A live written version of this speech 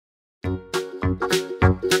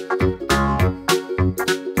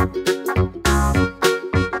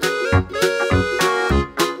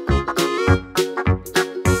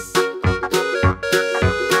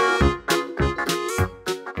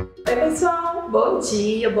Bom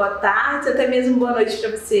dia, boa tarde, até mesmo boa noite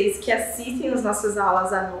para vocês que assistem as nossas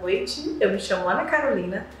aulas à noite. Eu me chamo Ana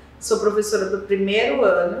Carolina, sou professora do primeiro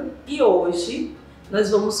ano e hoje nós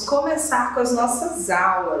vamos começar com as nossas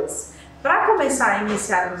aulas. Para começar a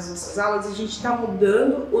iniciar as nossas aulas, a gente está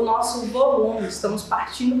mudando o nosso volume, estamos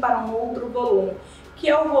partindo para um outro volume, que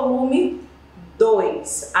é o volume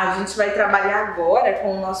 2. A gente vai trabalhar agora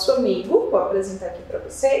com o nosso amigo, vou apresentar aqui para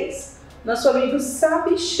vocês, nosso amigo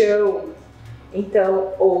Sabichão.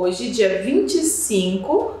 Então, hoje, dia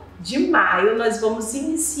 25 de maio, nós vamos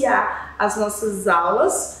iniciar as nossas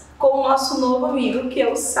aulas com o nosso novo amigo, que é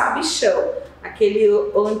o Sabichão. Aquele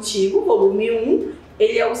antigo, volume 1,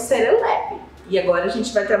 ele é o Serelepe. E agora a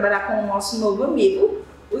gente vai trabalhar com o nosso novo amigo,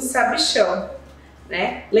 o Sabichão,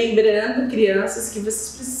 né? Lembrando, crianças, que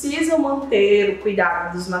vocês precisam manter o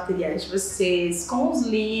cuidado dos materiais de vocês, com os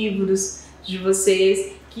livros de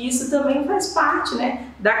vocês, que isso também faz parte, né,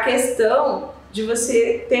 da questão de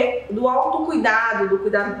você ter do autocuidado, do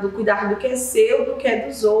cuidado do que é seu, do que é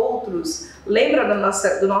dos outros. Lembra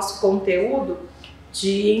do nosso conteúdo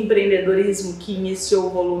de empreendedorismo que iniciou o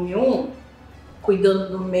volume 1?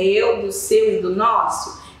 Cuidando do meu, do seu e do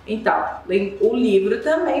nosso? Então, o livro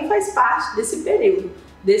também faz parte desse período.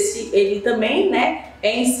 Ele também, né,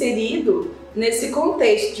 é inserido nesse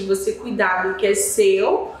contexto de você cuidar do que é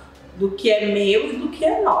seu, do que é meu e do que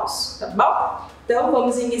é nosso, tá bom? Então,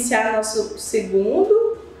 vamos iniciar nosso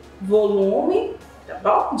segundo volume, tá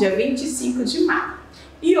bom? Dia 25 de maio.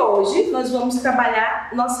 E hoje nós vamos trabalhar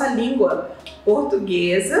nossa língua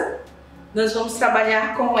portuguesa, nós vamos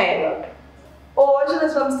trabalhar com ela. Hoje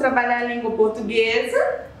nós vamos trabalhar a língua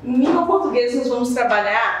portuguesa. Em língua portuguesa nós vamos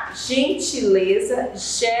trabalhar gentileza,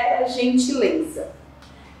 gera gentileza.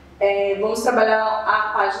 Vamos trabalhar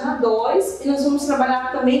a página 2 e nós vamos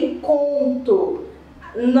trabalhar também conto.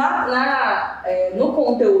 No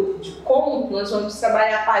conteúdo de conto, nós vamos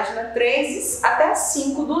trabalhar a página 3 até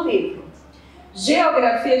 5 do livro.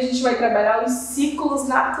 Geografia, a gente vai trabalhar os ciclos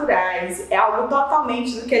naturais. É algo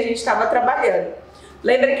totalmente do que a gente estava trabalhando.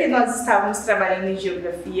 Lembra que nós estávamos trabalhando em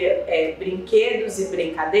geografia brinquedos e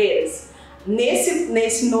brincadeiras?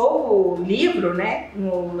 Nesse novo livro, né,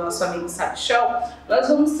 no nosso amigo Sabichão, nós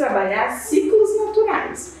vamos trabalhar ciclos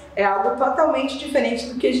naturais. É algo totalmente diferente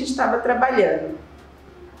do que a gente estava trabalhando.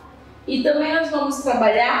 E também nós vamos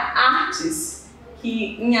trabalhar artes,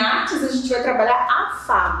 que em artes a gente vai trabalhar a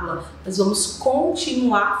fábula. Nós vamos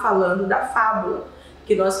continuar falando da fábula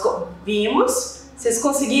que nós vimos. Vocês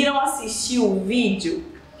conseguiram assistir o vídeo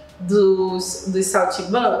dos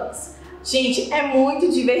saltimbancos? Gente, é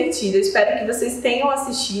muito divertido. Eu espero que vocês tenham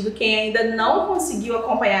assistido. Quem ainda não conseguiu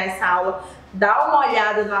acompanhar essa aula, dá uma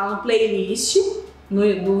olhada lá no playlist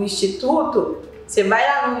do Instituto. Você vai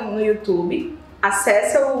lá no YouTube,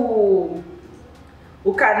 acessa o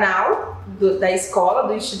canal da escola,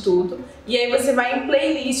 do Instituto, e aí você vai em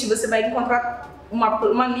playlist, você vai encontrar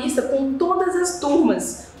uma lista com todas as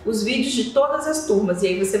turmas, os vídeos de todas as turmas, e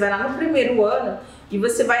aí você vai lá no primeiro ano e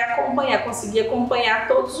você vai conseguir acompanhar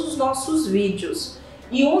todos os nossos vídeos.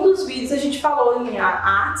 E um dos vídeos a gente falou em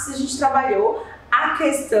artes, a gente trabalhou a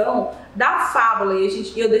questão da fábula,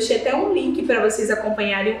 e eu deixei até um link para vocês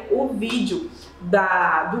acompanharem o vídeo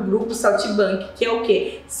do grupo Saltimbanque, que é o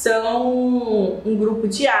quê? São um grupo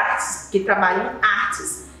de artes, que trabalham em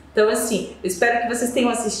artes. Então, assim, eu espero que vocês tenham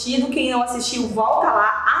assistido. Quem não assistiu, volta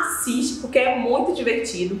lá, assiste, porque é muito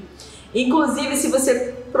divertido. Inclusive, se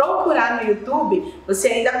você procurar no YouTube, você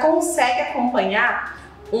ainda consegue acompanhar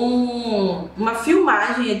uma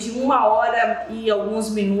filmagem de 1 hora e alguns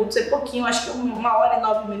minutos, é pouquinho, acho que 1 hora e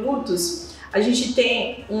 9 minutos. A gente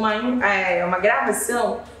tem uma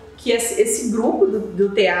gravação que esse grupo do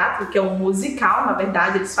teatro, que é um musical, na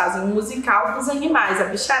verdade, eles fazem um musical dos animais, a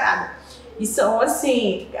bicharada. E são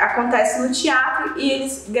assim, acontece no teatro e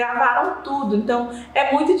eles gravaram tudo, então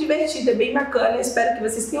é muito divertido, é bem bacana, eu espero que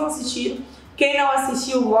vocês tenham assistido. Quem não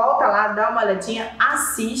assistiu, volta lá, dá uma olhadinha,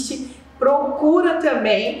 assiste, procura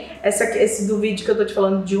também esse do vídeo que eu tô te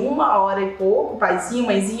falando de 1 hora e pouco, paizinho,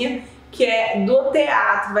 mãezinha, que é do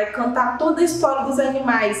teatro, vai contar toda a história dos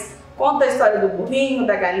animais, conta a história do burrinho,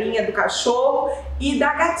 da galinha, do cachorro e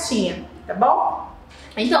da gatinha, tá bom?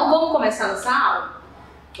 Então vamos começar nossa aula?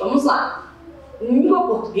 Vamos lá! Em língua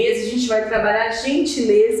portuguesa, a gente vai trabalhar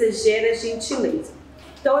gentileza, gera gentileza.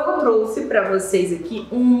 Então, eu trouxe para vocês aqui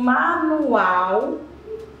um manual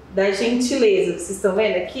da gentileza. Vocês estão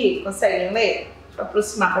vendo aqui? Conseguem ler? Deixa eu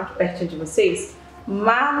aproximar para aqui pertinho de vocês.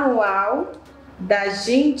 Manual da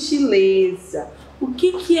gentileza. O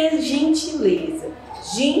que é gentileza?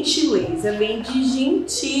 Gentileza vem de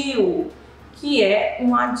gentil, que é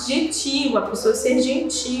um adjetivo, a pessoa ser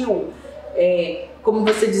gentil. como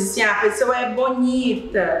você disse, a pessoa é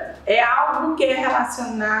bonita, é algo que é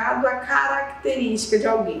relacionado à característica de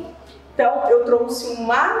alguém. Então, eu trouxe um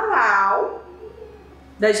manual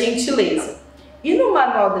da gentileza. E no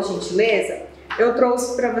manual da gentileza, eu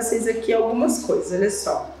trouxe para vocês aqui algumas coisas, olha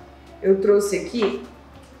só. Eu trouxe aqui,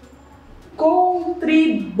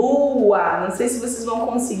 contribua. Não sei se vocês vão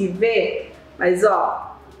conseguir ver, mas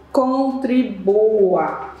ó,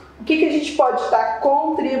 contribua. O que a gente pode estar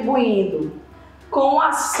contribuindo? Com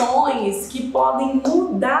ações que podem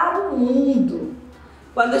mudar o mundo.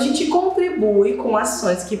 Quando a gente contribui com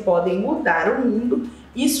ações que podem mudar o mundo,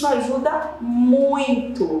 isso ajuda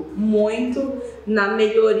muito, muito na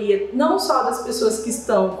melhoria, não só das pessoas que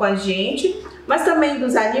estão com a gente, mas também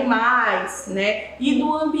dos animais, né? E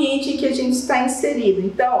do ambiente em que a gente está inserido.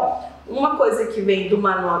 Então, uma coisa que vem do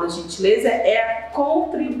Manual da Gentileza é a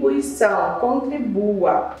contribuição,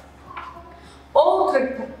 contribua.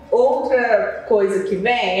 Outra coisa que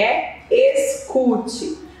vem é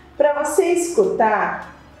escute. Para você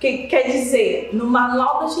escutar, que quer dizer, no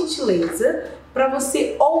Manual da Gentileza, para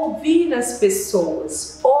você ouvir as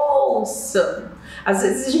pessoas, ouça. Às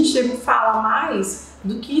vezes a gente fala mais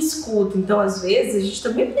do que escuta, então às vezes a gente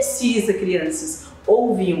também precisa, crianças,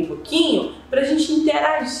 ouvir um pouquinho para a gente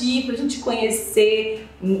interagir, para a gente conhecer,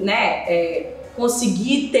 né,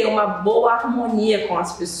 conseguir ter uma boa harmonia com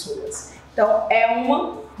as pessoas. Então é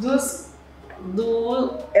um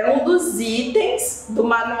dos itens do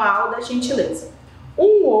Manual da Gentileza.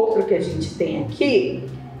 Um outro que a gente tem aqui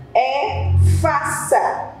é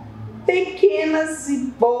faça pequenas e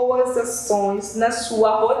boas ações na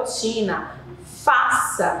sua rotina.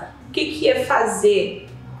 Faça. O que é fazer?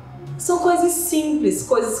 São coisas simples,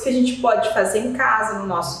 coisas que a gente pode fazer em casa, no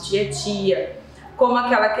nosso dia a dia, como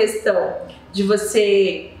aquela questão de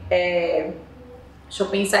você, deixa eu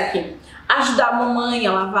pensar aqui, ajudar a mamãe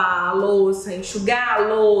a lavar a louça, enxugar a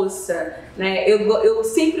louça, né? Eu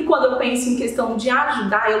sempre, quando eu penso em questão de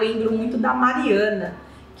ajudar, eu lembro muito da Mariana,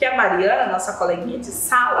 que a Mariana, nossa coleguinha de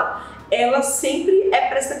sala, ela sempre é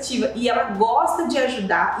prestativa e ela gosta de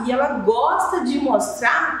ajudar e ela gosta de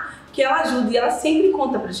mostrar que ela ajuda, e ela sempre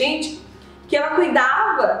conta pra gente que ela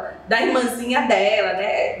cuidava da irmãzinha dela,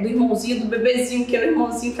 né? Do irmãozinho, do bebezinho, que é o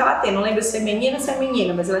irmãozinho que ela tem. Não lembro se é menina ou se é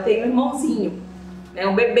menina, mas ela tem um irmãozinho, né?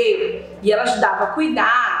 Um bebê. E ela ajudava a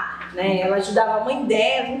cuidar, né? Ela ajudava a mãe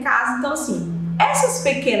dela em casa. Então, assim, essas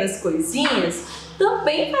pequenas coisinhas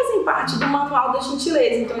também fazem parte do Manual da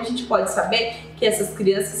Gentileza. Então, a gente pode saber que essas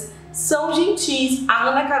crianças são gentis. A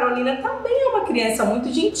Ana Carolina também é uma criança muito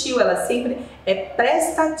gentil, ela sempre é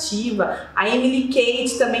prestativa. A Emily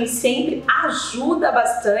Kate também sempre ajuda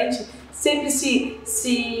bastante, sempre se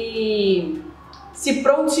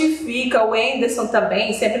prontifica. O Anderson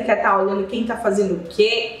também sempre quer estar olhando quem está fazendo o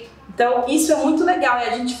quê. Então isso é muito legal, é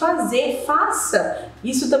a gente faça.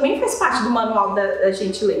 Isso também faz parte do Manual da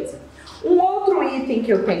Gentileza. Um outro item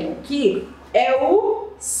que eu tenho aqui é o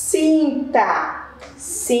sinta.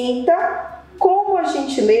 Sinta como a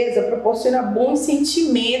gentileza proporciona bons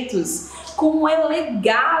sentimentos, como é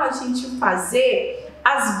legal a gente fazer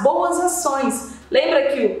as boas ações. Lembra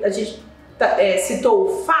que a gente citou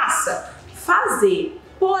o faça? Fazer.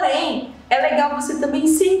 Porém, é legal você também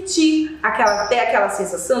sentir, ter aquela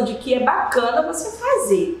sensação de que é bacana você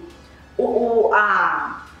fazer.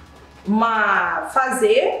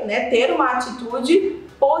 Fazer, né, ter uma atitude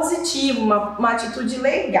positiva, uma atitude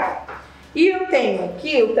legal. E eu tenho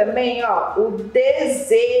aqui também, ó, o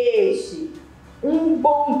deseje. Um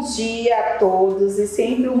bom dia a todos e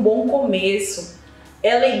sempre um bom começo.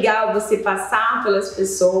 É legal você passar pelas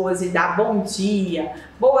pessoas e dar bom dia,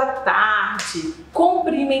 boa tarde,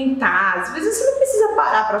 cumprimentar. Às vezes você não precisa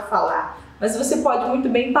parar para falar, mas você pode muito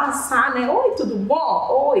bem passar, né? Oi, tudo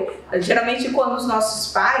bom? Oi. Geralmente quando os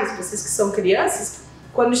nossos pais, vocês que são crianças,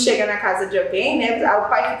 quando chega na casa de alguém, né? O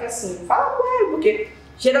pai fica assim, fala com ele, porque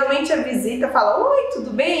geralmente a visita fala, oi,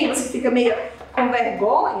 tudo bem? Você fica meio com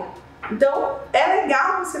vergonha. Então, é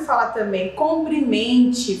legal você falar também,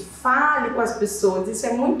 cumprimente, fale com as pessoas, isso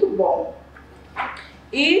é muito bom.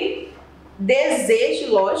 E deseje,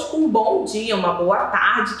 lógico, um bom dia, uma boa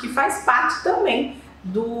tarde, que faz parte também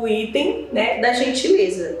do item, né, da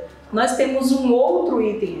gentileza. Nós temos um outro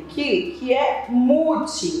item aqui, que é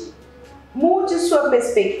mude. Mude sua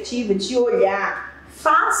perspectiva de olhar.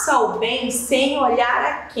 Faça o bem sem olhar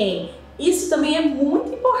a quem. Isso também é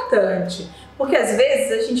muito importante, porque às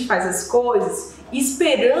vezes a gente faz as coisas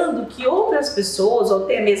esperando que outras pessoas, ou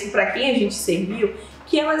até mesmo para quem a gente serviu,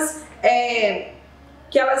 que elas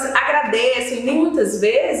agradeçam. E muitas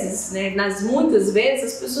vezes, né, muitas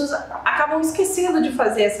vezes, as pessoas acabam esquecendo de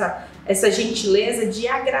fazer essa gentileza de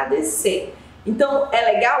agradecer. Então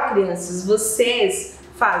é legal, crianças, vocês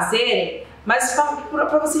fazerem, mas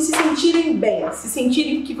para vocês se sentirem bem, se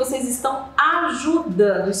sentirem que vocês estão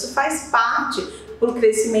ajudando. Isso faz parte pro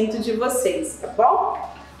crescimento de vocês, tá bom?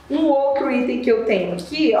 Um outro item que eu tenho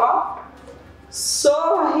aqui, ó,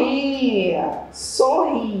 sorria,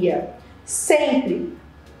 sorria, sempre.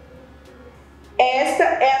 Esta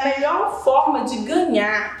é a melhor forma de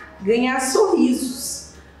ganhar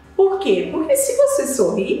sorrisos. Por quê? Porque se você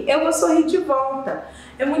sorrir, eu vou sorrir de volta.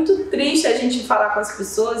 É muito triste a gente falar com as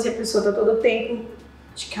pessoas e a pessoa tá todo o tempo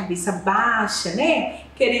de cabeça baixa, né?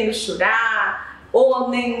 Querendo chorar, ou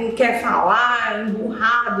nem quer falar,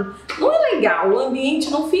 emburrado. Não é legal, o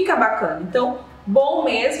ambiente não fica bacana. Então, bom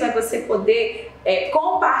mesmo é você poder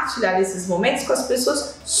compartilhar esses momentos com as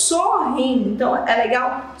pessoas sorrindo. Então, é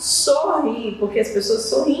legal sorrir, porque as pessoas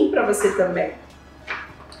sorriem para você também.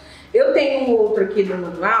 Eu tenho um outro aqui no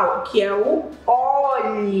manual, que é o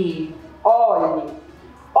olhe.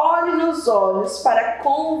 Olhe nos olhos para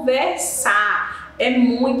conversar. É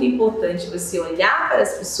muito importante você olhar para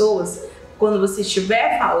as pessoas quando você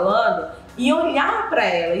estiver falando e olhar para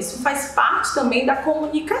ela. Isso faz parte também da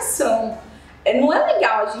comunicação. Não é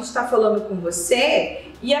legal a gente estar falando com você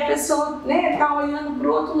e a pessoa, né, tá olhando para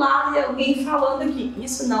o outro lado e alguém falando aqui.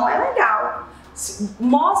 Isso não é legal.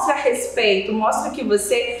 Mostra respeito, mostra que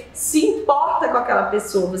você se importa com aquela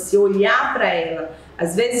pessoa, você olhar para ela.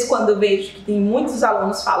 Às vezes, quando eu vejo que tem muitos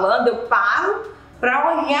alunos falando, eu paro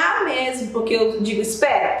para olhar mesmo, porque eu digo,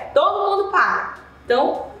 espera, todo mundo para.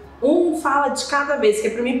 Então, um fala de cada vez, que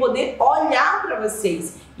é para mim poder olhar para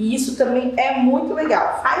vocês. E isso também é muito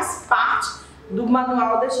legal, faz parte do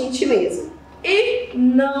manual da gentileza. E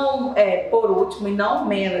não por último e não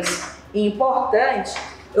menos importante,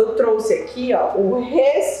 eu trouxe aqui, ó, o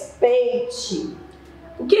respeite.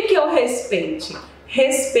 O que é o respeite?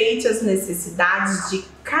 Respeite as necessidades de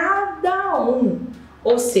cada um.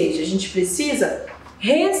 Ou seja, a gente precisa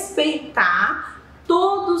respeitar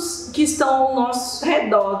todos que estão ao nosso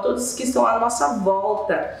redor, todos que estão à nossa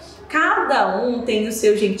volta. Cada um tem o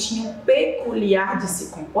seu jeitinho peculiar de se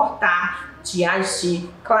comportar, de agir.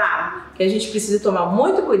 Claro que a gente precisa tomar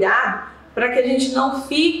muito cuidado para que a gente não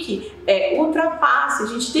fique ultrapasse. A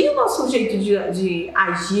gente tem o nosso jeito de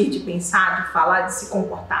agir, de pensar, de falar, de se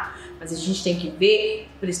comportar, mas a gente tem que ver,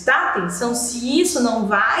 prestar atenção se isso não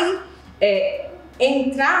vai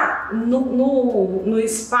entrar no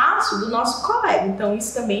espaço do nosso colega. Então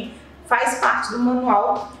isso também faz parte do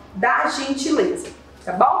manual da gentileza,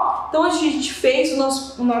 tá bom? Então a gente fez o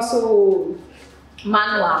nosso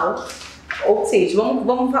manual, ou seja,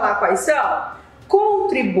 vamos falar quais são?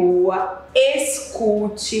 Contribua,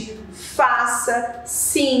 escute, faça,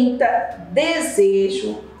 sinta,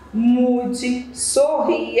 desejo, mude,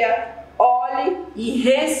 sorria, olhe e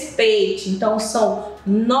respeite. Então são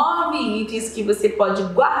 9 itens que você pode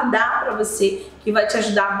guardar para você, que vai te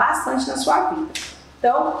ajudar bastante na sua vida.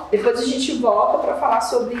 Então, depois a gente volta para falar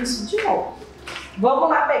sobre isso de novo. Vamos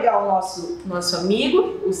lá pegar o nosso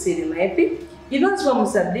amigo, o Serelepe, e nós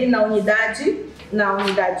vamos abrir na unidade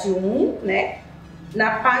 1, né?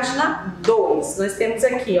 Na página 2, nós temos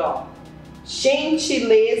aqui, ó,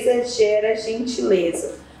 gentileza gera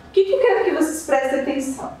gentileza. O que eu quero que vocês prestem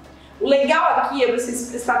atenção? O legal aqui é vocês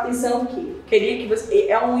prestar atenção aqui. Eu queria que você,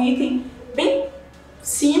 é um item bem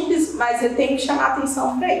simples, mas eu tenho que chamar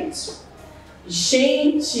atenção para isso.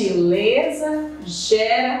 Gentileza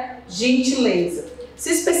gera gentileza.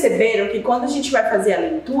 Vocês perceberam que quando a gente vai fazer a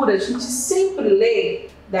leitura, a gente sempre lê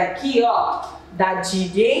daqui, ó, da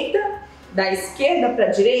direita, da esquerda para a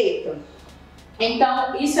direita?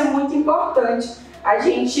 Então, isso é muito importante. A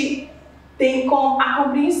gente tem a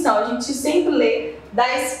compreensão, a gente sempre lê da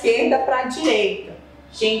esquerda para a direita.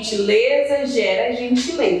 Gentileza gera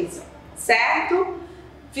gentileza, certo?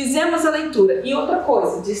 Fizemos a leitura. E outra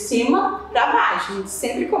coisa, de cima para baixo. A gente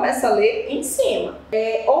sempre começa a ler em cima.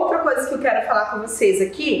 Outra coisa que eu quero falar com vocês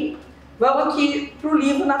aqui, vamos aqui para o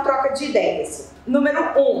livro na troca de ideias.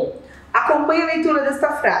 Número 1. Acompanhe a leitura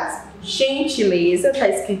desta frase. Gentileza, está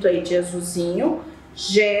escrito aí de azulzinho,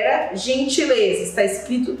 gera gentileza, está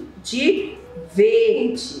escrito de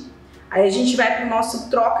verde. Aí a gente vai para o nosso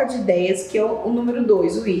troca de ideias, que é o número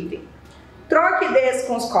 2, o item. Troque ideias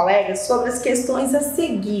com os colegas sobre as questões a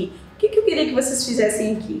seguir. O que eu queria que vocês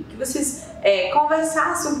fizessem aqui? Que vocês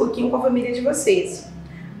conversassem um pouquinho com a família de vocês.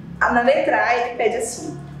 Na letra A ele pede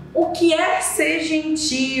assim: o que é ser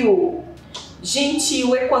gentil?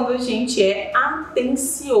 Gentil é quando a gente é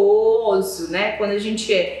atencioso, né? Quando a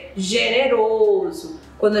gente é generoso,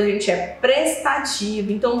 quando a gente é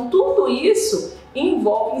prestativo. Então, tudo isso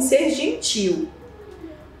envolve em ser gentil.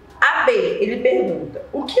 A B, ele pergunta: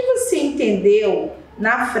 o que você entendeu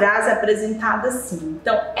na frase apresentada assim.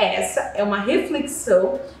 Então, essa é uma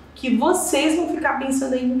reflexão que vocês vão ficar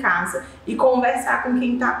pensando aí em casa e conversar com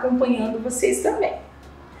quem está acompanhando vocês também.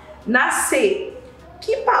 Na C,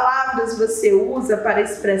 que palavras você usa para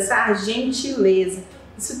expressar gentileza?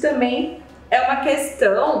 Isso também é uma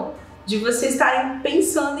questão de vocês estarem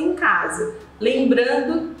pensando em casa.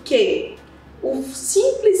 Lembrando que o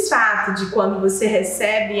simples fato de quando você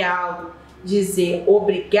recebe algo dizer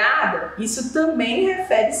obrigada, isso também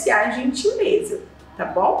refere-se à gentileza, tá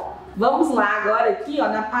bom? Vamos lá agora aqui, ó,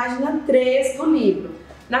 na página 3 do livro.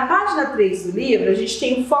 Na página 3 do livro, a gente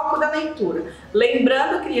tem o foco da leitura.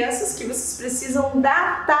 Lembrando, crianças, que vocês precisam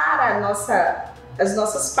datar as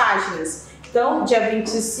nossas páginas. Então, dia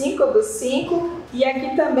 25/5 e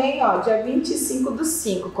aqui também, ó, dia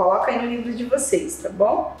 25/5. Coloca aí no livro de vocês, tá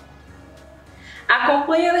bom?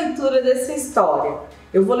 Acompanhe a leitura dessa história.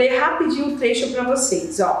 Eu vou ler rapidinho um trecho para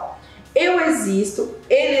vocês, ó. Eu existo,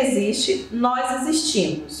 ele existe, nós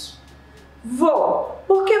existimos. Vô,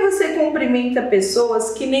 por que você cumprimenta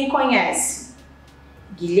pessoas que nem conhece?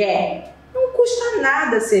 Guilherme, não custa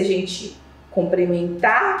nada ser gentil.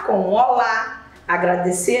 Cumprimentar com um olá,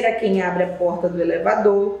 agradecer a quem abre a porta do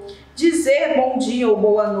elevador, dizer bom dia ou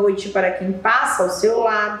boa noite para quem passa ao seu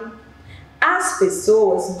lado. As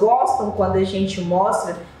pessoas gostam quando a gente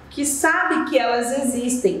mostra que sabe que elas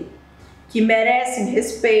existem, que merecem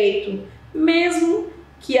respeito, mesmo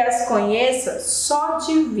que as conheça só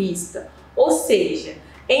de vista. Ou seja,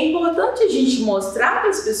 é importante a gente mostrar para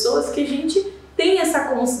as pessoas que a gente tem essa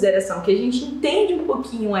consideração, que a gente entende um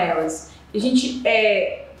pouquinho elas,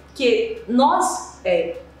 que nós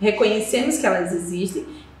reconhecemos que elas existem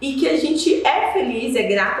e que a gente é feliz, é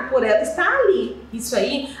grato por ela estar ali. Isso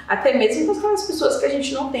aí, até mesmo com aquelas pessoas que a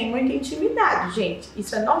gente não tem muita intimidade, gente.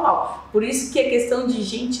 Isso é normal. Por isso que é questão de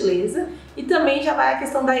gentileza e também já vai a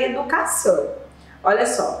questão da educação. Olha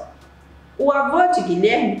só, o avô de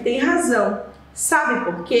Guilherme tem razão. Sabe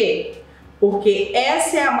por quê? Porque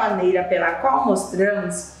essa é a maneira pela qual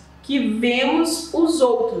mostramos que vemos os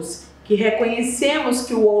outros, que reconhecemos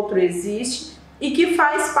que o outro existe e que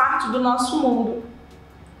faz parte do nosso mundo.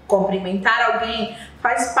 Cumprimentar alguém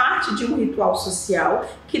faz parte de um ritual social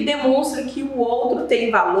que demonstra que o outro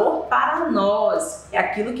tem valor para nós. É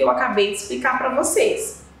aquilo que eu acabei de explicar para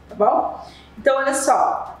vocês, tá bom? Então, olha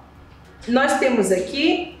só, nós temos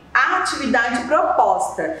aqui a atividade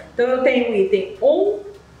proposta. Então, eu tenho o item 1,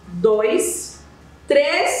 2,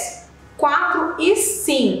 3, 4 e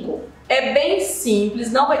 5. É bem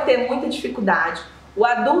simples, não vai ter muita dificuldade. O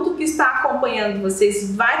adulto que está acompanhando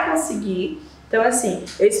vocês vai conseguir. Então, assim,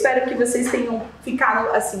 eu espero que vocês tenham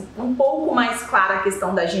ficado, assim, um pouco mais clara a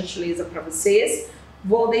questão da gentileza para vocês.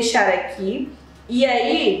 Vou deixar aqui. E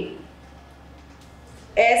aí,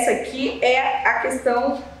 essa aqui é a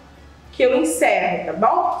questão que eu encerro, tá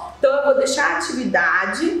bom? Então, eu vou deixar a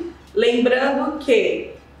atividade, lembrando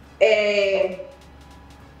que é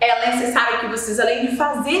necessário que vocês, além de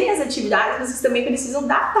fazerem as atividades, vocês também precisam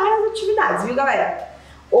datar as atividades, viu, galera?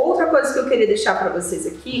 Outra coisa que eu queria deixar para vocês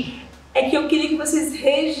aqui é que eu queria que vocês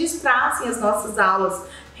registrassem as nossas aulas.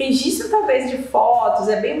 Registre através de fotos,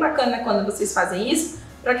 é bem bacana quando vocês fazem isso,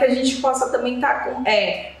 para que a gente possa também estar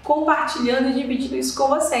compartilhando e dividindo isso com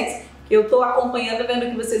vocês. Eu estou acompanhando, vendo o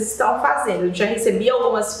que vocês estão fazendo. Eu já recebi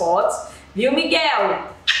algumas fotos, viu, Miguel?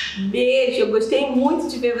 Beijo, eu gostei muito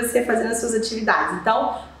de ver você fazendo as suas atividades.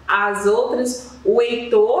 Então, as outras, o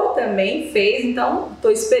Heitor também fez, então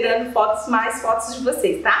estou esperando mais fotos de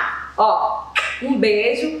vocês, tá? Ó, um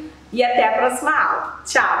beijo e até a próxima aula.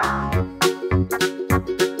 Tchau!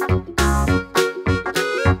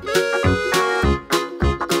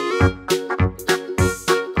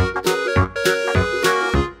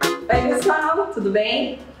 Oi, pessoal, tudo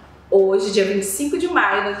bem? Hoje, dia 25 de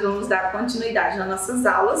maio, nós vamos dar continuidade nas nossas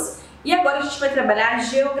aulas e agora a gente vai trabalhar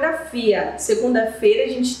geografia. Segunda-feira a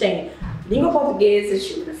gente tem língua portuguesa,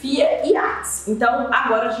 geografia e artes. Então,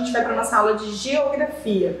 agora a gente vai para a nossa aula de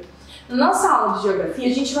geografia. Na nossa aula de geografia,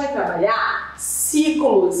 a gente vai trabalhar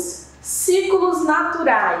ciclos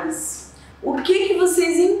naturais. O que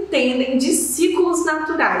vocês entendem de ciclos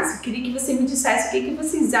naturais? Eu queria que você me dissesse o que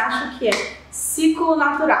vocês acham que é ciclo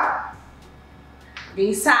natural.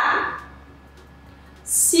 Alguém sabe?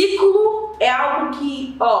 Ciclo é algo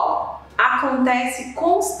que, acontece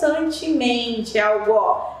constantemente, é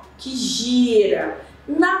algo, que gira.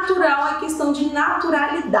 Natural é questão de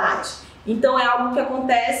naturalidade. Então, é algo que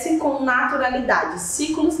acontece com naturalidade,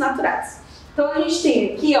 ciclos naturais. Então, a gente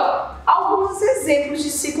tem aqui, alguns exemplos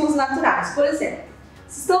de ciclos naturais. Por exemplo,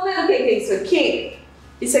 vocês estão vendo o que é isso aqui?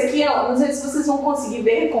 Isso aqui, não sei se vocês vão conseguir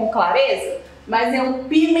ver com clareza, mas é um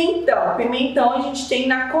pimentão. Pimentão a gente tem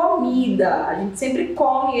na comida, a gente sempre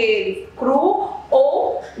come ele cru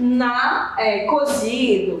ou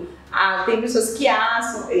cozido. Tem pessoas que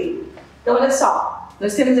assam ele. Então olha só,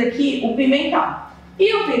 nós temos aqui o pimentão.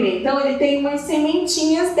 E o pimentão, ele tem umas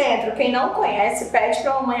sementinhas dentro. Quem não conhece, pede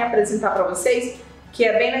pra mamãe apresentar pra vocês, que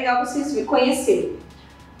é bem legal vocês conhecerem.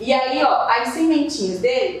 E aí, ó, as sementinhas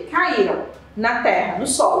dele caíram na terra, no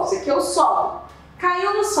solo. Isso aqui é o solo.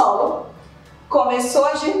 Caiu no solo, começou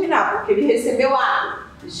a germinar, porque ele recebeu água.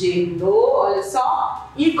 Germinou, olha só,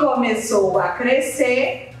 e começou a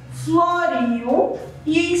crescer, floriu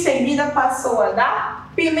e em seguida passou a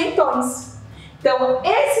dar pimentões. Então,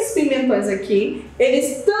 esses pimentões aqui,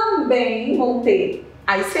 eles também vão ter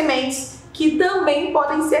as sementes que também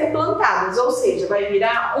podem ser plantadas, ou seja, vai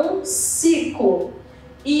virar um ciclo.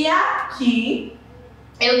 E aqui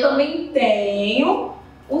eu também tenho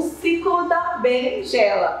o ciclo da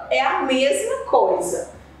berinjela. É a mesma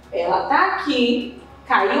coisa. Ela tá aqui,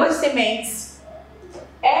 caiu as sementes,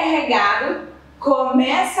 é regado,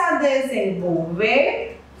 começa a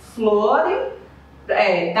desenvolver flores,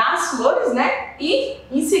 dá as flores, né? E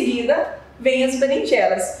em seguida vem as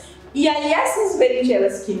berinjelas. E aí essas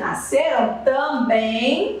berinjelas que nasceram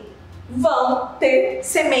também vão ter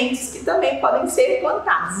sementes que também podem ser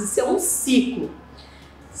plantadas. Isso é um ciclo,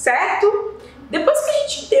 certo? Depois que a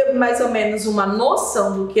gente teve mais ou menos uma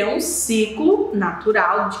noção do que é um ciclo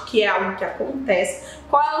natural, de que é algo que acontece,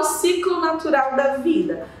 qual é o ciclo natural da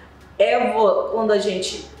vida? Quando a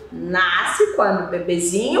gente nasce, quando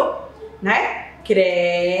bebezinho, né?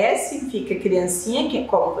 Cresce, fica criancinha, que é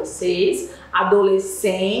como vocês,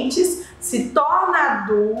 adolescentes, se torna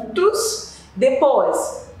adultos,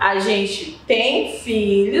 depois a gente tem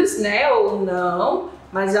filhos, né, ou não,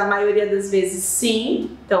 mas a maioria das vezes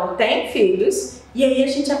sim, então tem filhos, e aí a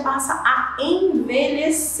gente já passa a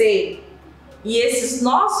envelhecer. E esses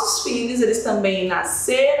nossos filhos, eles também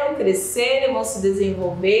nasceram, cresceram, vão se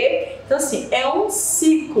desenvolver, então assim, é um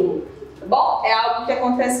ciclo. Bom, é algo que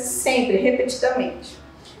acontece sempre, repetitivamente.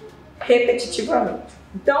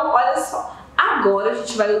 Então, olha só. Agora a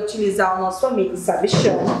gente vai utilizar o nosso amigo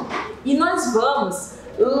sabichão e nós vamos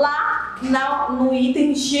lá no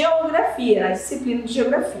item geografia, na disciplina de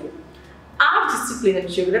geografia. A disciplina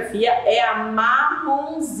de geografia é a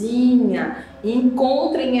marronzinha.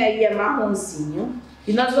 Encontrem aí a marronzinho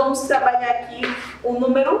e nós vamos trabalhar aqui o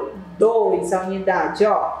número 2, a unidade,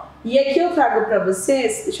 ó. E aqui eu trago para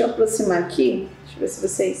vocês, deixa eu aproximar aqui, deixa eu ver se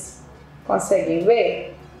vocês conseguem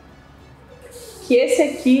ver, que esse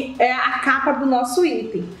aqui é a capa do nosso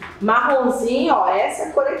item. Marronzinho, ó,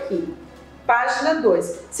 essa cor aqui, página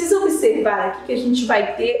 2. Vocês observaram aqui que a gente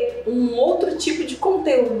vai ter um outro tipo de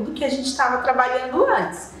conteúdo do que a gente estava trabalhando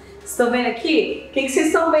antes. Estão vendo aqui? O que vocês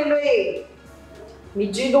estão vendo aí? Me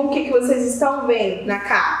digam o que vocês estão vendo na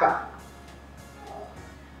capa.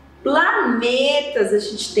 Planetas, a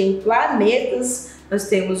gente tem planetas, nós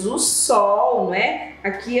temos o Sol, não é?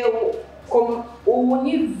 Aqui é como o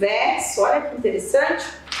universo, olha que interessante.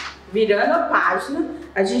 Virando a página,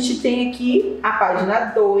 a gente tem aqui a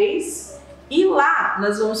página 2 e lá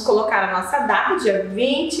nós vamos colocar a nossa data, dia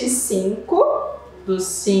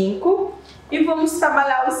 25/5, e vamos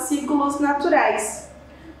trabalhar os ciclos naturais.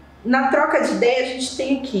 Na troca de ideia a gente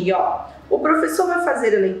tem aqui, ó. O professor vai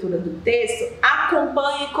fazer a leitura do texto,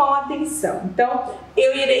 acompanhe com atenção. Então,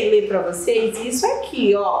 eu irei ler para vocês isso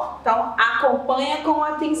aqui, ó. Então, acompanha com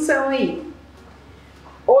atenção aí.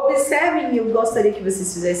 Observem, eu gostaria que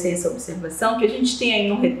vocês fizessem essa observação, que a gente tem aí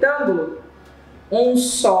no retângulo um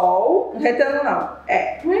sol, um retângulo não,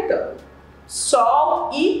 um retângulo.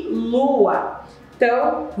 Sol e lua.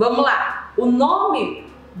 Então, vamos lá. O nome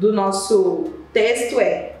do nosso texto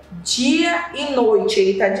é Dia e Noite,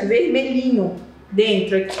 ele tá de vermelhinho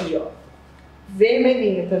dentro aqui, ó.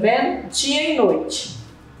 Vermelhinho, tá vendo? Dia e noite.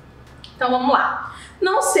 Então vamos lá.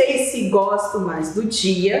 Não sei se gosto mais do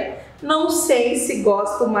dia, não sei se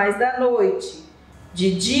gosto mais da noite.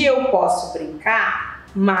 De dia eu posso brincar,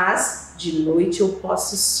 mas de noite eu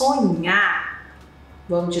posso sonhar.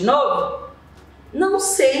 Vamos de novo? Não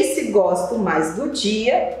sei se gosto mais do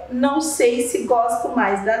dia, não sei se gosto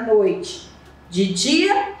mais da noite. De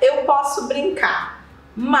dia eu posso brincar,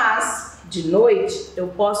 mas de noite eu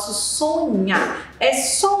posso sonhar. É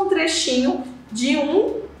só um trechinho de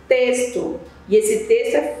um texto. E esse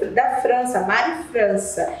texto é da França, Maio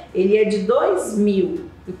França. Ele é de 2000,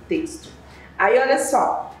 o texto. Aí olha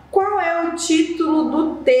só, qual é o título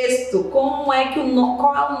do texto? Qual é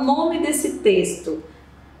o nome desse texto?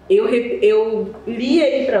 Eu li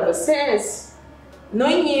aí para vocês no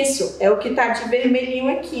início, é o que tá de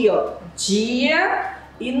vermelhinho aqui, ó. Dia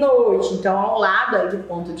e noite. Então, ao lado aí do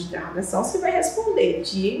ponto de interrogação, você vai responder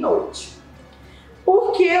dia e noite.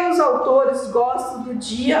 Por que os autores gostam do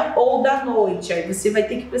dia ou da noite? Aí você vai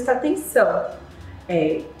ter que prestar atenção.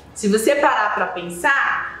 Se você parar para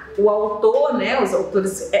pensar, o autor, né, os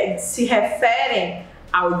autores se referem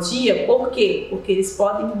ao dia, por quê? Porque eles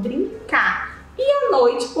podem brincar. E à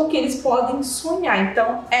noite, porque eles podem sonhar.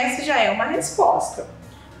 Então, essa já é uma resposta.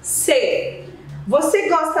 C. Você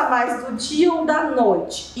gosta mais do dia ou da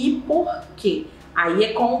noite? E por quê? Aí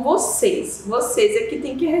é com vocês. Vocês é que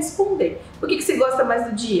tem que responder. Por que você gosta mais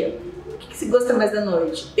do dia? Por que você gosta mais da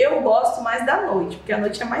noite? Eu gosto mais da noite, porque a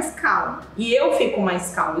noite é mais calma. E eu fico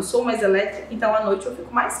mais calma. Eu sou mais elétrica, então à noite eu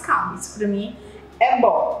fico mais calma. Isso pra mim é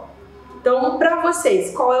bom. Então, pra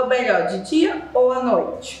vocês, qual é o melhor, de dia ou à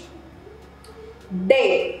noite?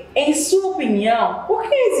 D. Em sua opinião, por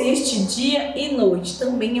que existe dia e noite?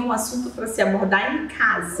 Também é um assunto para se abordar em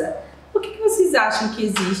casa. Por que vocês acham que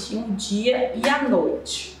existe um dia e a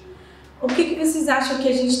noite? Por que vocês acham que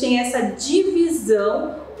a gente tem essa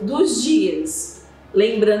divisão dos dias?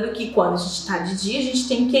 Lembrando que quando a gente está de dia, a gente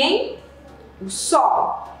tem quem? O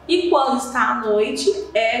sol. E quando está à noite,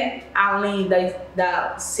 além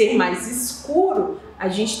da ser mais escuro, a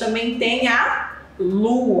gente também tem a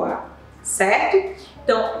lua, certo?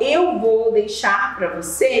 Então, eu vou deixar para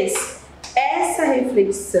vocês essa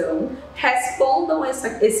reflexão, respondam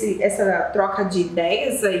essa troca de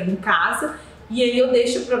ideias aí em casa, e aí eu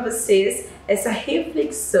deixo para vocês essa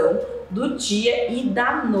reflexão do dia e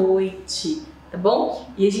da noite, tá bom?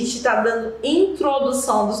 E a gente está dando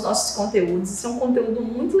introdução dos nossos conteúdos, isso é um conteúdo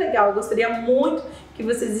muito legal, eu gostaria muito que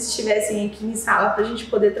vocês estivessem aqui em sala para a gente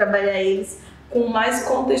poder trabalhar eles com mais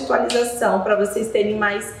contextualização, para vocês terem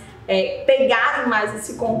mais pegarem mais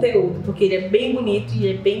esse conteúdo, porque ele é bem bonito e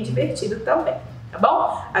é bem divertido também, tá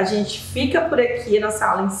bom? A gente fica por aqui, a nossa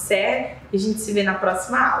aula encerra e a gente se vê na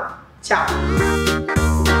próxima aula. Tchau!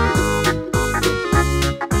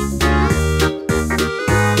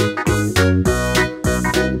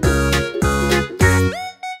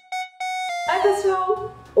 Oi,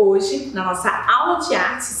 pessoal! Hoje, na nossa aula de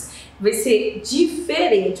artes, vai ser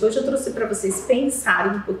diferente. Hoje eu trouxe para vocês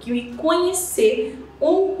pensarem um pouquinho e conhecer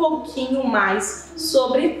um pouquinho mais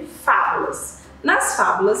sobre fábulas. Nas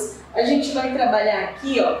fábulas, a gente vai trabalhar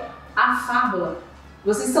aqui, ó, a fábula.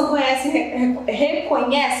 Vocês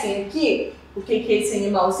reconhecem aqui o que é esse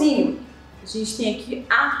animalzinho? A gente tem aqui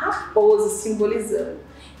a raposa simbolizando.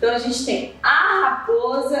 Então a gente tem a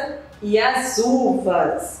raposa e as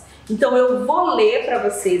uvas. Então eu vou ler para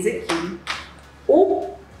vocês aqui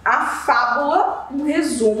a fábula, um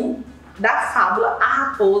resumo da fábula A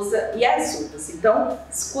Raposa e as Uvas. Então,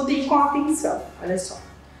 escutem com atenção. Olha só.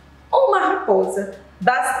 Uma raposa,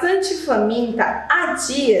 bastante faminta, há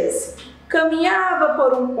dias, caminhava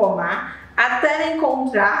por um pomar até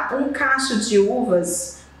encontrar um cacho de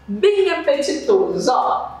uvas bem apetitosos.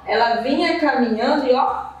 Ó, ela vinha caminhando e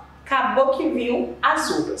ó, acabou que viu as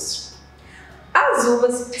uvas. As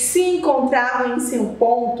uvas se encontravam em seu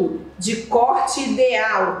ponto de corte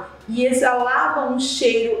ideal e exalavam um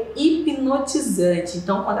cheiro hipnotizante.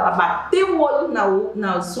 Então, quando ela bateu o olho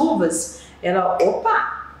nas uvas, ela,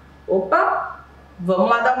 opa, vamos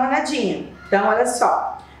lá dar uma olhadinha. Então, olha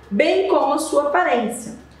só, bem como sua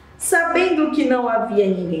aparência. Sabendo que não havia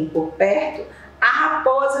ninguém por perto, a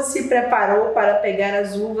raposa se preparou para pegar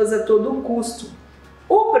as uvas a todo custo.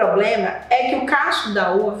 O problema é que o cacho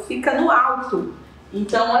da uva fica no alto.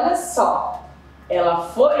 Então, olha só, ela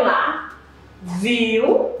foi lá,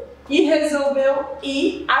 viu e resolveu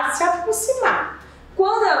ir a se aproximar.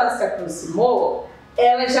 Quando ela se aproximou,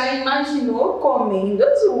 ela já imaginou comendo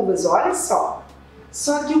as uvas, olha só.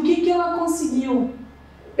 Só que o que ela conseguiu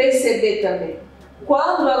perceber também?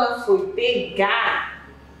 Quando ela foi pegar,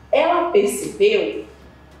 ela percebeu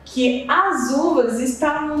que as uvas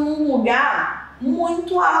estavam num lugar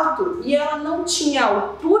muito alto e ela não tinha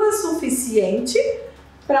altura suficiente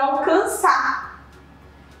para alcançar.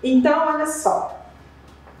 Então, olha só,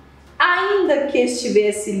 ainda que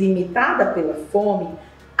estivesse limitada pela fome,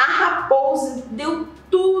 a raposa deu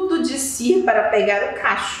tudo de si para pegar o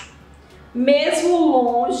cacho, mesmo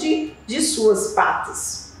longe de suas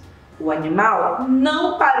patas. O animal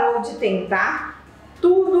não parou de tentar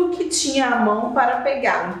tudo que tinha à mão para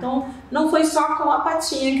pegar. Então, não foi só com a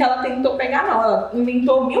patinha que ela tentou pegar, não. Ela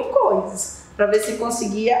inventou 1000 coisas para ver se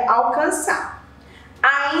conseguia alcançar.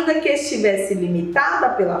 Ainda que estivesse limitada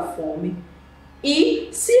pela fome e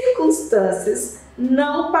circunstâncias,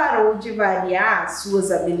 não parou de variar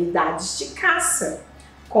suas habilidades de caça.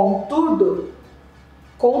 Contudo,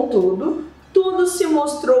 tudo se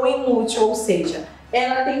mostrou inútil, ou seja,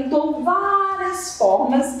 ela tentou várias várias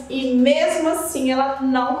formas e mesmo assim ela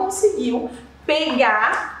não conseguiu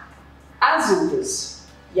pegar as uvas.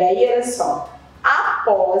 E aí, olha só,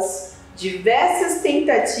 após diversas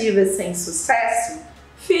tentativas sem sucesso,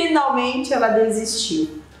 finalmente ela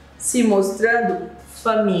desistiu, se mostrando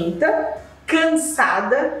faminta,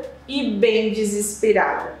 cansada e bem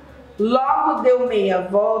desesperada. Logo deu meia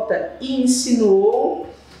volta e insinuou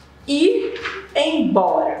ir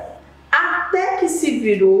embora, até que se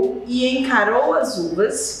virou e encarou as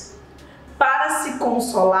uvas. Para se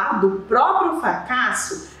consolar do próprio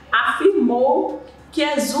fracasso, afirmou que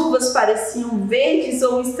as uvas pareciam verdes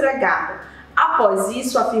ou estragadas. Após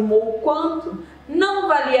isso, afirmou o quanto não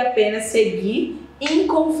valia a pena seguir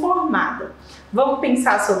inconformada. Vamos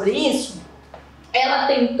pensar sobre isso? Ela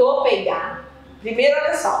tentou pegar. Primeiro,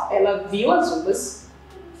 olha só, ela viu as uvas,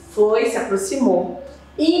 se aproximou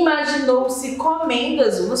e imaginou-se comendo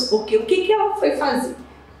as uvas, porque o que ela foi fazer?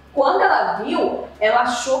 Quando ela viu, ela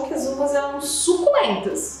achou que as uvas eram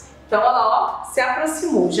suculentas. Então ela se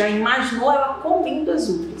aproximou, já imaginou ela comendo as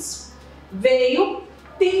uvas. Veio,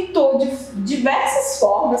 tentou de diversas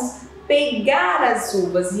formas pegar as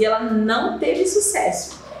uvas e ela não teve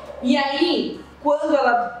sucesso. E aí, quando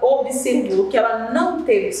ela observou que ela não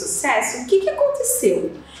teve sucesso, o que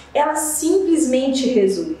aconteceu? Ela simplesmente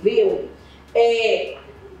resolveu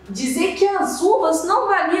dizer que as uvas não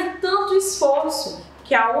valiam tanto esforço,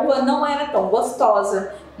 que a uva não era tão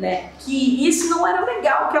gostosa, né? Que isso não era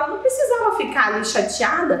legal, que ela não precisava ficar ali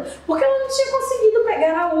chateada porque ela não tinha conseguido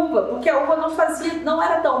pegar a uva, porque a uva não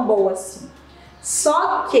era tão boa assim.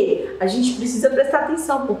 Só que a gente precisa prestar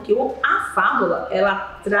atenção, porque a fábula,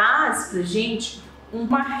 ela traz pra gente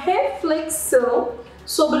uma reflexão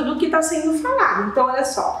sobre o que está sendo falado. Então, olha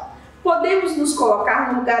só, podemos nos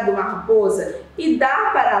colocar no lugar de uma raposa e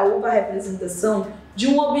dar para a uva a representação de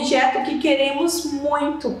um objeto que queremos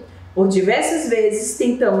muito. Por diversas vezes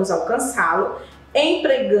tentamos alcançá-lo,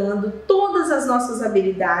 empregando todas as nossas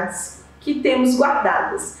habilidades que temos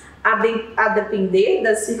guardadas. A depender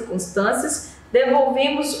das circunstâncias,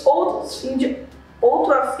 devolvemos outro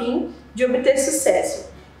a fim de obter sucesso.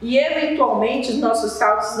 E eventualmente os nossos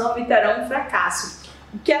saltos não evitarão um fracasso.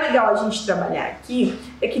 O que é legal a gente trabalhar aqui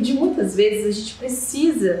é que de muitas vezes a gente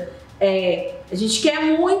precisa, a gente quer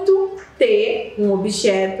muito ter um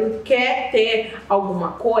objeto, quer ter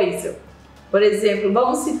alguma coisa. Por exemplo,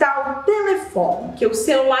 vamos citar o telefone, que o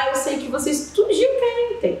celular eu sei que vocês tudinho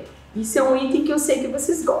querem ter. Isso é um item que eu sei que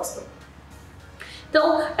vocês gostam.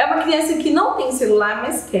 Então, é uma criança que não tem celular,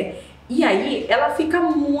 mas quer. E aí, ela fica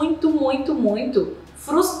muito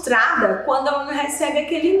frustrada quando ela não recebe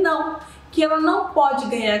aquele não. Que ela não pode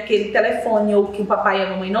ganhar aquele telefone, ou que o papai e a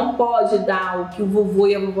mamãe não pode dar, ou que o vovô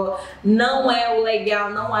e a vovó não é o legal,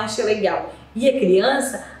 não acha legal. E a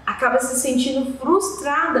criança acaba se sentindo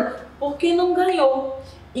frustrada porque não ganhou.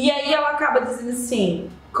 E aí ela acaba dizendo assim,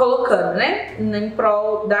 colocando, né, em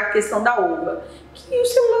prol da questão da uva, que o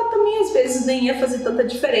celular também às vezes nem ia fazer tanta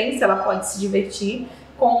diferença, ela pode se divertir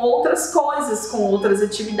com outras coisas, com outras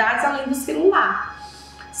atividades além do celular.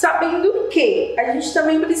 Sabendo que a gente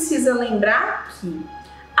também precisa lembrar que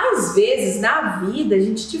às vezes na vida a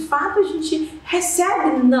gente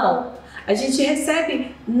recebe não, a gente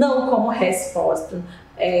recebe não como resposta.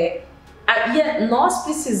 E nós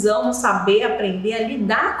precisamos saber aprender a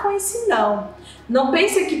lidar com esse não. Não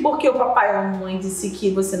pense que porque o papai ou a mamãe disse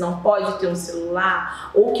que você não pode ter um celular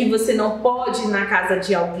ou que você não pode ir na casa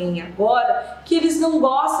de alguém agora, que eles não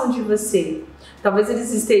gostam de você. Talvez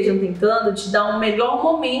eles estejam tentando te dar um melhor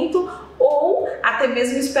momento ou até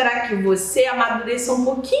mesmo esperar que você amadureça um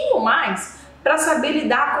pouquinho mais para saber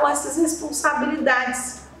lidar com essas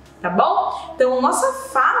responsabilidades, tá bom? Então, nossa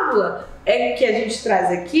fábula que a gente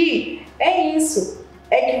traz aqui é isso,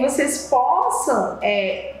 é que vocês possam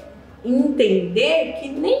entender que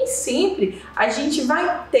nem sempre a gente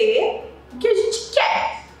vai ter o que a gente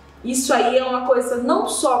quer. Isso aí é uma coisa não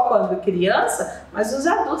só quando criança, mas os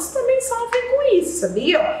adultos também sofrem com isso,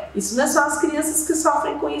 sabia? Isso não é só as crianças que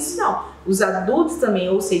sofrem com isso, não. Os adultos também,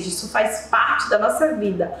 ou seja, isso faz parte da nossa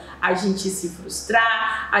vida. A gente se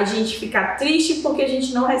frustrar, a gente ficar triste porque a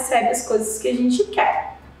gente não recebe as coisas que a gente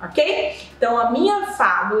quer, ok? Então a minha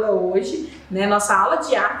fábula hoje, né, nossa aula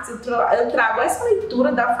de artes, eu trago essa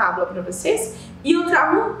leitura da fábula para vocês e eu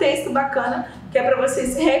trago um texto bacana que é para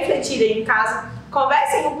vocês refletirem em casa.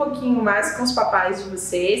 Conversem um pouquinho mais com os papais de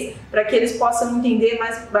vocês, para que eles possam entender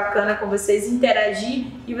mais bacana com vocês, interagir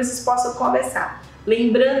e vocês possam conversar.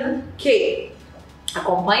 Lembrando que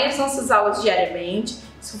acompanhe as nossas aulas diariamente,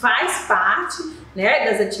 isso faz parte,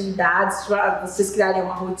 né, das atividades, para vocês criarem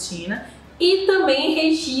uma rotina. E também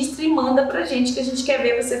registre e manda pra gente, que a gente quer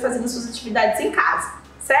ver você fazendo suas atividades em casa,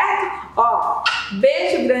 certo? certo? Ó,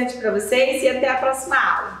 beijo grande pra vocês e até a próxima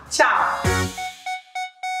aula. Tchau!